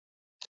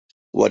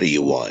What do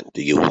you want?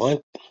 Do you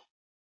want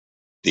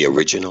the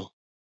original,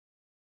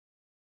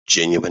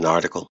 genuine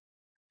article,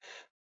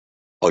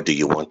 or do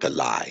you want the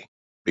lie?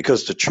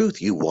 Because the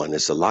truth you want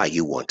is the lie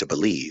you want to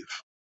believe.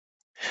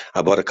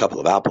 I bought a couple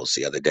of apples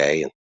the other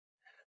day, and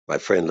my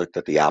friend looked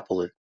at the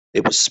apple.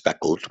 It was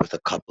speckled with a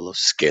couple of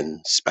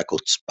skin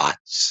speckled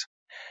spots,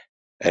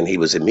 and he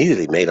was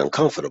immediately made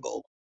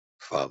uncomfortable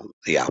from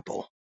the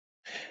apple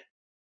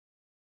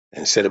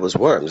and said it was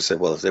worms. I said,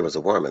 well, if there was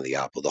a worm in the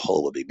apple, the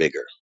hole would be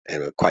bigger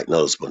and quite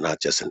noticeable,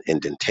 not just an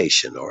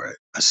indentation or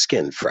a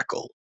skin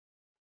freckle.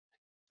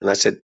 And I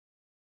said,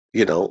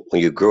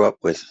 when you grow up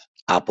with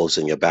apples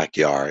in your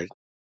backyard,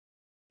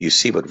 you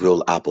see what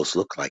real apples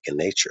look like in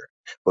nature.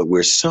 But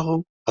we're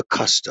so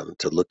accustomed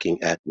to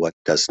looking at what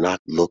does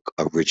not look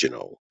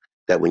original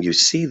that when you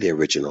see the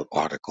original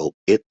article,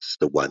 it's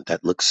the one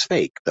that looks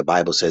fake. The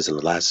Bible says in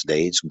the last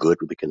days, good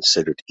will be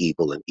considered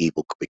evil and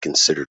evil could be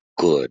considered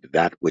good.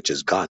 That which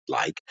is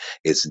godlike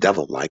is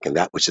devil-like, and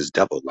that which is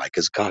devil-like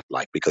is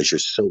godlike, because you're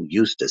so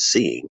used to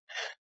seeing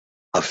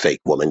a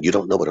fake woman, you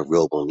don't know what a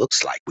real one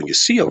looks like. When you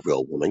see a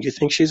real woman, you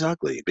think she's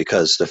ugly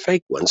because the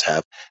fake ones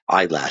have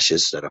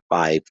eyelashes that are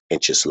 5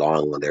 inches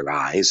long on their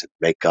eyes, and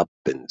makeup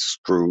and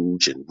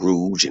Scrooge and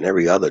Rouge and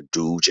every other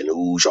douge and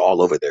ooge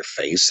all over their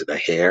face. And the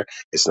hair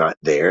is not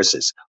theirs.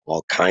 It's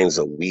all kinds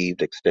of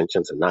weaved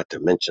extensions, and not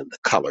to mention the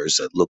colors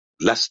that look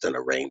less than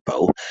a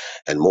rainbow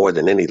and more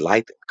than any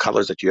light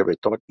colors that you ever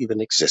thought even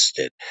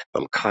existed,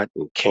 from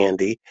cotton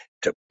candy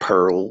to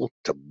pearl,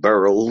 to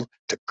burl,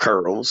 to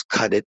curls,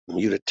 cut it,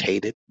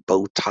 mutate it,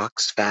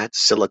 Botox, fat,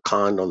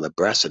 silicone on the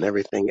breast, and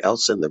everything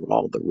else, and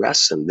all the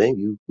rest. And then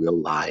you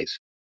realize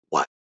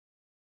what?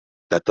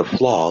 That the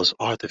flaws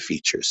are the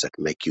features that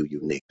make you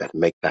unique, that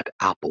make that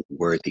apple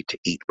worthy to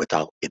eat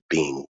without it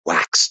being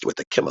waxed with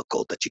a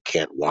chemical that you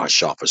can't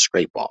wash off or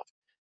scrape off.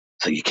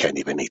 So you can't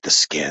even eat the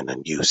skin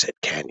and use it,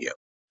 can you?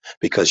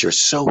 Because you're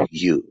so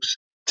used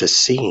to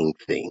seeing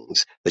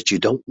things that you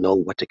don't know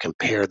what to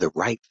compare the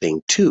right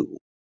thing to.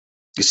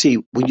 You see,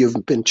 when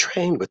you've been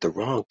trained with the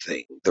wrong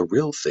thing, the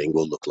real thing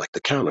will look like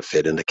the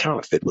counterfeit, and the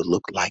counterfeit will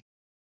look like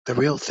the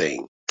real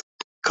thing.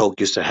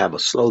 Coke used to have a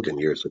slogan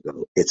years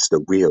ago: it's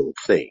the real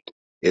thing.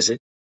 Is it?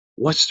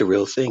 What's the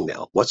real thing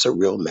now? What's a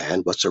real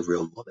man? What's a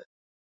real woman?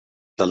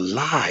 The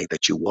lie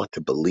that you want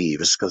to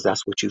believe is because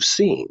that's what you've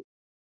seen.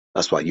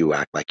 That's why you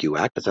act like you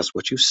act, because that's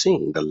what you've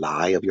seen. The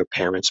lie of your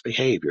parents'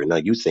 behavior. Now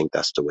you think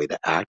that's the way to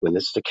act when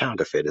it's the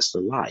counterfeit, it's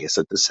the lie, it's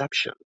a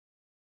deception.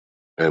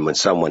 And when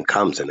someone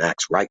comes and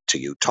acts right to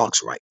you,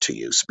 talks right to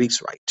you,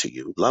 speaks right to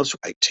you, loves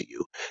right to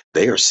you,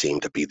 they are seen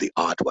to be the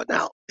odd one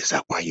out. Is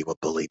that why you were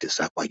bullied? Is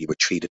that why you were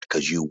treated?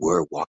 Because you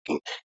were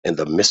walking in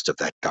the midst of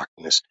that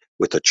darkness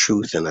with a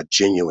truth and a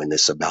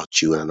genuineness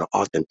about you and an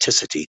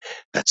authenticity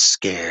that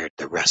scared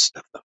the rest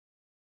of them,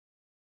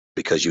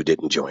 because you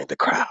didn't join the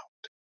crowd,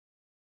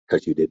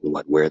 because you didn't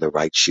wear the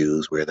right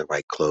shoes, wear the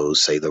right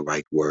clothes, say the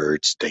right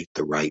words, date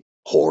the right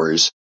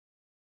whores,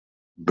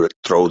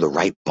 throw the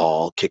right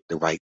ball, kick the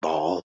right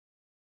ball,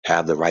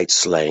 have the right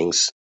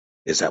slangs.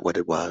 Is that what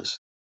it was?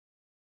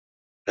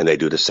 And they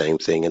do the same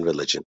thing in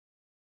religion,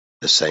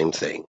 the same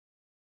thing.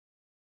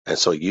 And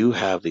so you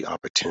have the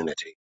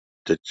opportunity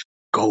to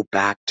go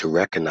back to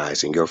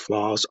recognizing your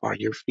flaws are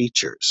your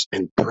features.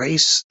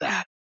 Embrace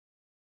that.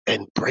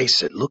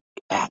 Embrace it. Look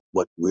at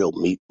what real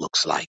meat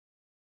looks like.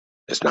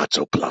 It's not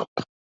so plump,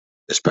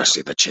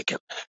 especially the chicken.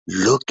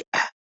 Look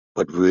at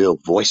what real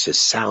voices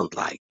sound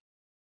like.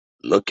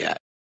 Look at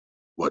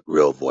what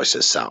real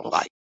voices sound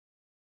like.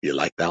 You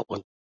like that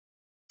one?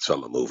 It's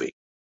from a movie.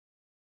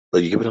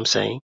 But you get what I'm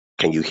saying?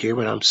 Can you hear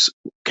what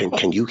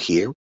can you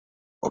hear?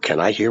 Or can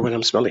I hear what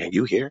I'm smelling? Can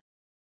you hear?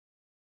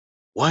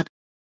 What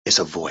is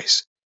a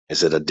voice?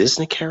 Is it a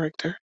Disney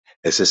character?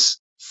 Is this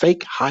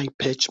fake high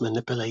pitch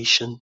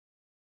manipulation?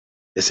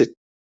 Is it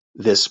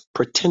this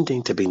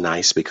pretending to be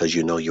nice because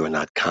you know you're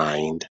not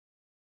kind?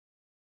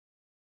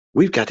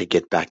 We've got to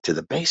get back to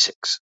the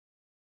basics.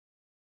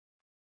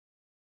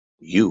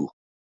 You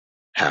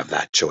have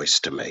that choice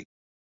to make,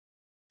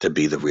 to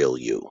be the real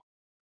you.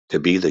 To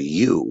be the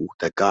you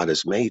that God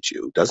has made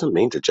you doesn't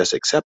mean to just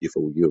accept you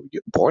for you.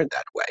 You're born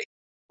that way.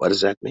 What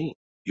does that mean?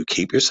 You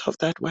keep yourself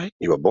that way?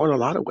 You were born a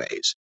lot of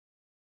ways.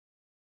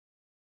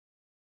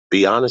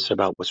 Be honest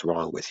about what's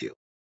wrong with you.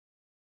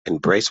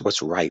 Embrace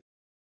what's right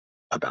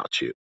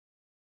about you,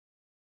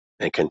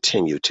 and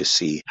continue to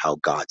see how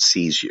God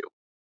sees you,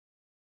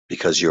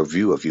 because your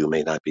view of you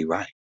may not be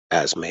right,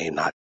 as may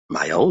not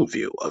my own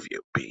view of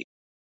you be.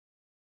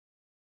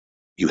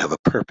 You have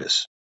a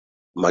purpose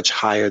much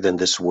higher than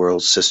this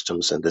world's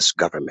systems and this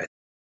government.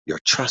 Your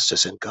trust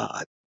is in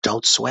God.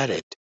 Don't sweat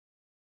it,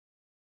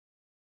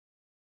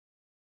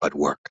 but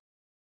work.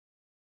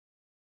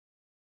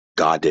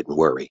 God didn't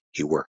worry.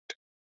 He worked.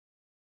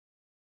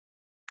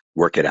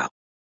 Work it out.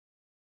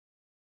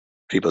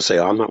 People say,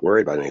 oh, I'm not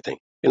worried about anything.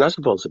 You're not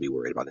supposed to be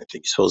worried about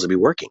anything. You're supposed to be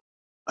working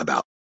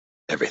about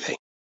everything.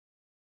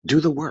 Do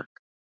the work.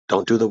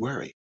 Don't do the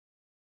worry.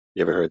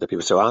 You ever heard that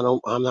people say,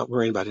 I'm not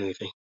worrying about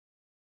anything?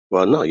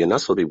 Well, no, you're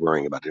not supposed to be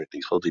worrying about anything.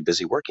 You're supposed to be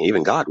busy working.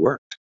 Even God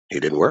worked. He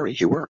didn't worry.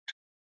 He worked.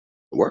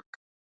 Work.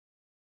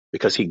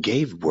 because he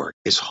gave work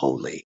is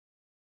holy.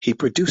 He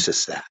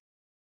produces that.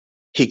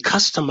 He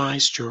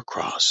customized your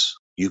cross.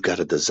 You got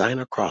a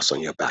designer cross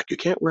on your back. You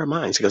can't wear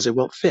mine because it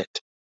won't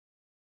fit.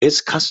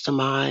 It's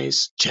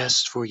customized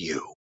just for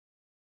you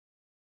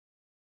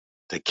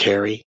to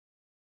carry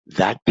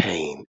that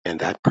pain and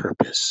that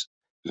purpose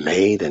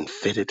made and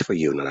fitted for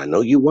you. And I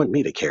know you want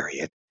me to carry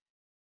it,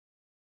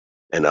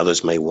 and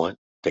others may want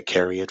to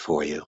carry it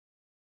for you.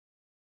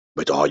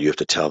 But all you have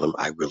to tell them,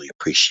 I really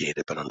appreciate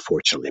it, but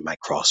unfortunately, my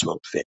cross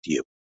won't fit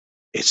you.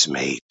 It's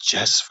made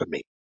just for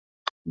me.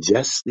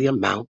 Just the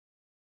amount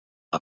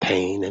of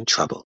pain and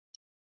trouble,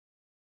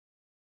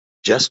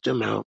 just the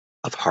amount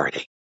of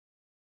heartache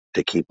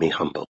to keep me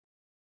humble,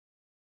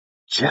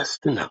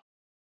 just enough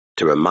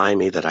to remind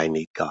me that I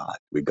need God,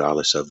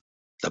 regardless of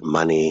the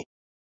money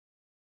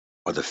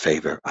or the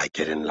favor I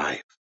get in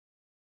life.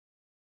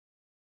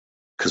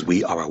 Because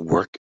we are a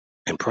work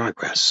in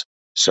progress.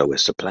 So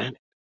is the planet.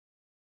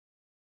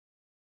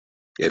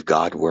 If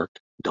God worked,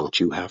 don't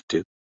you have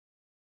to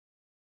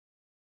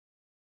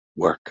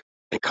work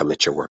and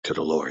commit your work to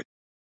the Lord?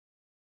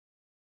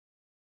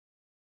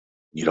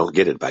 You don't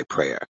get it by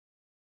prayer.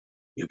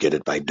 You get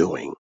it by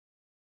doing.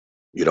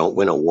 You don't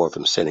win a war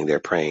from sitting there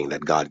praying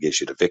that God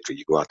gives you the victory.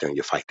 You go out there and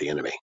you fight the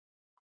enemy.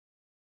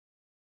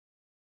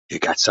 You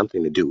got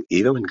something to do.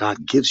 Even when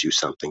God gives you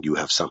something, you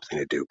have something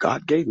to do.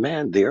 God gave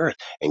man the earth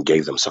and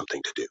gave them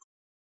something to do.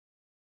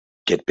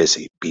 Get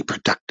busy. Be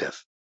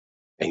productive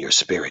in your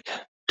spirit.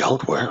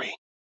 Don't worry.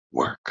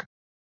 Work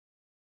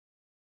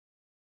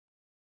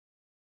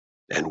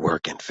and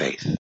work in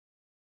faith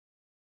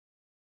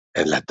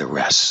and let the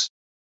rest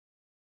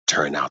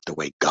turn out the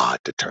way God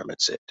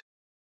determines it.